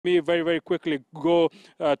Me very, very quickly go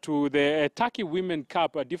to the Turkey Women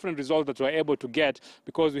Cup, a different result that we were able to get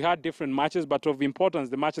because we had different matches, but of importance,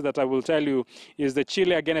 the matches that I will tell you is the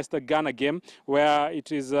Chile against the Ghana game, where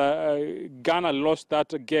it is Ghana lost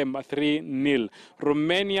that game 3-0.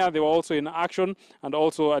 Romania, they were also in action, and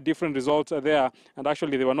also a different result there, and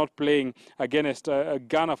actually they were not playing against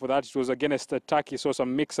Ghana for that, it was against Turkey, so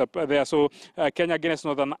some mix-up there. So Kenya against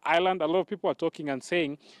Northern Ireland, a lot of people are talking and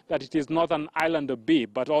saying that it is Northern Ireland B,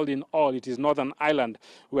 but all in all, it is Northern Ireland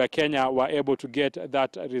where Kenya were able to get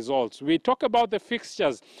that result. We talk about the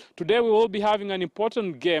fixtures. Today we will be having an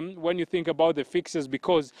important game when you think about the fixtures,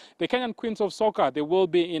 because the Kenyan Queens of Soccer, they will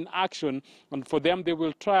be in action, and for them they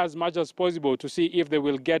will try as much as possible to see if they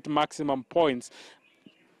will get maximum points.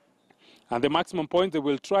 And the maximum points they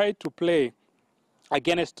will try to play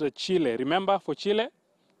against Chile. Remember, for Chile,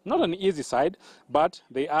 not an easy side, but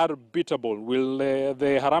they are beatable. Will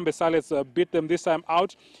the Harambee Starlets beat them this time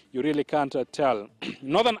out? You really can't tell.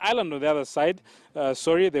 Northern Ireland on the other side,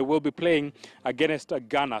 they will be playing against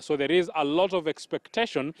Ghana. So there is a lot of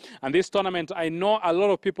expectation. And this tournament, I know a lot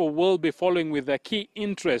of people will be following with a key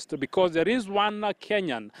interest, because there is one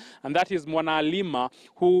Kenyan, and that is Mwanahalima,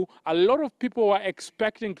 who a lot of people were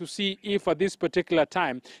expecting to see if at this particular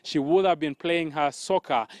time she would have been playing her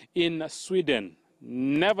soccer in Sweden.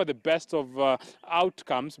 Never the best of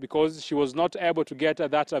outcomes, because she was not able to get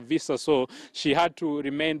that visa, so she had to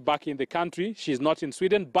remain back in the country. She's not in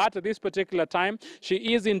Sweden, but at this particular time she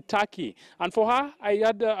is in Turkey. And for her, I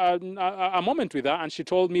had a moment with her, and she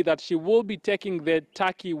told me that she will be taking the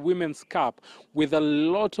Turkey Women's Cup with a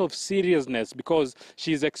lot of seriousness, because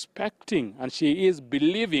she's expecting and she is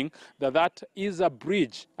believing that that is a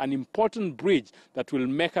bridge, an important bridge that will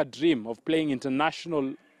make her dream of playing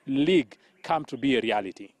international league come to be a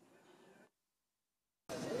reality.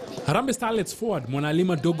 Harambee Starlets forward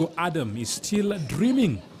Mwanahalima Dogo Adam is still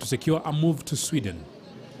dreaming to secure a move to Sweden.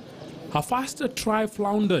 Her first try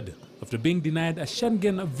floundered after being denied a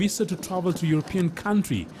Schengen visa to travel to European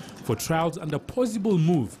country for trials and a possible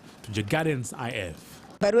move to Jagaden's IF.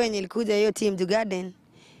 Barua yenye ilikuja hiyo team Jagaden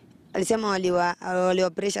alisema waliwa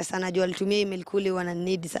pressure sana, juu walitumia email kule wana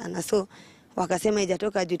need sana, so wakasema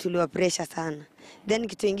haijatoka juu tuliwa pressure sana. Then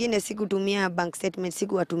kitu kingine sikutumia bank statement,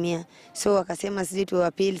 sikuwatumia. So wakasema sijui tu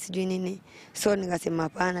appeal sijui nini. So nikasema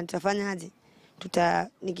hapana, tutafanya aje?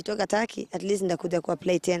 Nikitoka Turkey at least ndakuja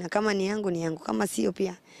kuapply tena. Kama ni yangu, kama sio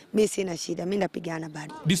pia mimi sina shida, mimi ndapigana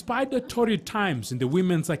bado. Despite the torrid times in the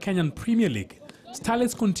Women's Kenyan Premier League,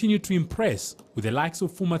 Starlets continue to impress, with the likes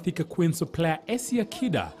of former Thika Queens player Esia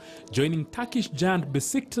Kida joining Turkish giant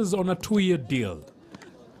Besiktas on a 2-year deal.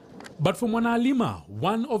 But for Mwanahalima,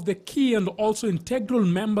 one of the key and also integral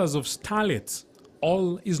members of Starlets,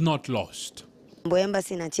 all is not lost.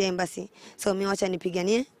 Embassy na embassy, so mimi wacha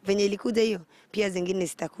nipiganie venye ilikuja hiyo, pia zingine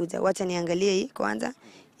zitakuja. Wacha niangalie hii kwanza,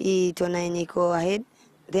 hii tuona yenye iko ahead,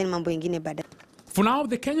 then mambo ingine baadaye. For now,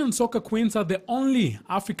 the Kenyan Soccer Queens are the only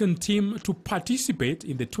African team to participate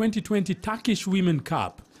in the 2020 Turkish Women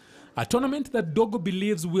Cup, a tournament that Dogo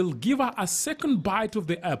believes will give her a second bite of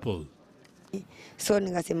the apple. So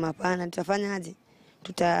nikasema hapana, tutafanya aje?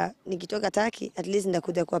 Nikitoka Turkey at least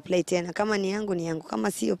ndakuja kuapply tena. Kama ni yangu,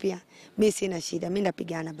 kama sio pia mimi sina shida, mimi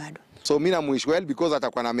ndapigana bado. So mimi namuish well, because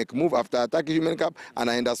atakuwa na make move after Turkish Women Cup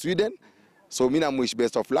anaenda Sweden. So mimi namuish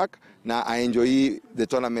best of luck na I enjoy the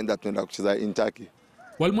tournament that tunaenda kucheza in Turkey.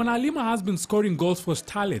 While Mwanahalima has been scoring goals for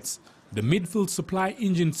Starlets, the midfield supply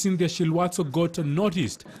engine Cynthia Shilwatso got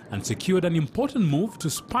noticed and secured an important move to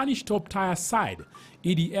Spanish top-tier side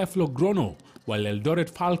EDF Logrono, while Eldoret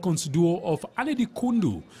Falcons duo of Anedi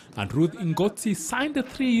Kundu and Ruth Ingotsi signed a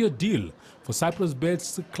 3-year deal for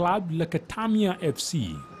Cyprus-based club Lakatamia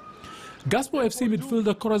FC. Gaspo FC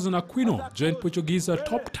midfielder Corazon Aquino joined Portuguese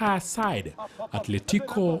top-tier side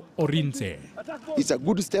Atletico Orense. It's a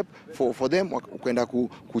good step for them kwenda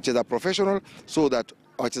kucheza professional, so that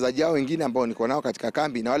wachezaji hao wengine ambao niko nao katika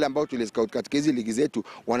kambi na wale ambao tuliscout katika hizi ligi zetu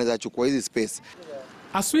wanaweza chukua hizi space.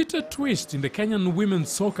 A sweeter twist in the Kenyan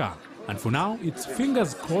women's soccer, and for now it's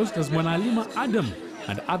fingers crossed as Mwanahalima Adam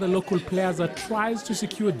and other local players are tries to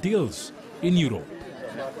secure deals in Europe.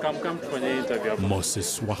 Come to interview.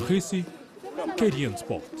 Moses Wahisi, KTN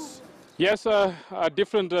Sports. Yes, a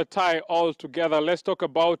different tie altogether. Let's talk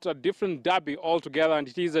about a different derby altogether, and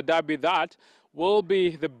it is a derby that will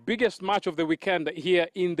be the biggest match of the weekend here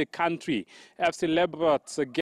in the country. FC Leopards against